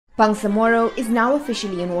Bangsamoro is now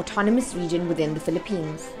officially an autonomous region within the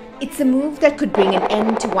Philippines. It's a move that could bring an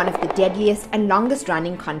end to one of the deadliest and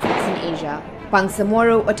longest-running conflicts in Asia.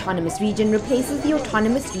 Bangsamoro Autonomous Region replaces the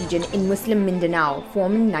Autonomous Region in Muslim Mindanao,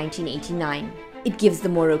 formed in 1989. It gives the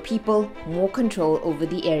Moro people more control over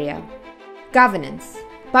the area. Governance.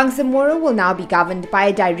 Bangsamoro will now be governed by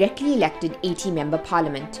a directly elected 80-member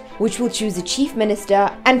parliament, which will choose a chief minister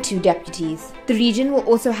and 2 deputies. The region will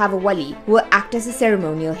also have a wali, who will act as a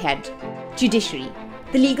ceremonial head. Judiciary.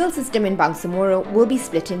 The legal system in Bangsamoro will be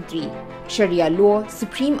split in 3. Sharia law,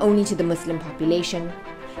 supreme only to the Muslim population,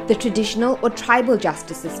 the traditional or tribal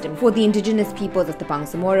justice system for the indigenous peoples of the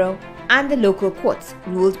Bangsamoro, and the local courts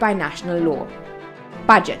ruled by national law.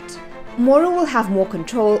 Budget. Moro will have more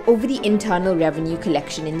control over the internal revenue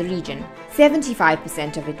collection in the region.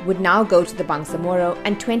 75% of it would now go to the Bangsamoro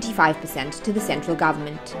and 25% to the central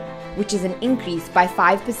government, which is an increase by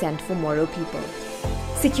 5% for Moro people.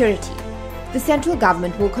 Security. The central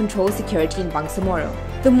government will control security in Bangsamoro.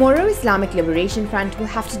 The Moro Islamic Liberation Front will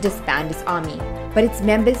have to disband its army, but its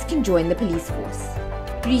members can join the police force.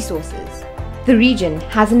 Resources. The region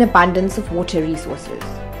has an abundance of water resources.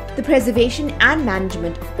 The preservation and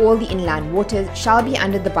management of all the inland waters shall be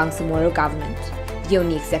under the Bangsamoro government, the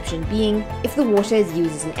only exception being if the water is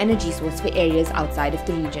used as an energy source for areas outside of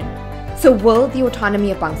the region. So will the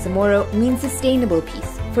autonomy of Bangsamoro mean sustainable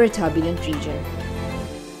peace for a turbulent region?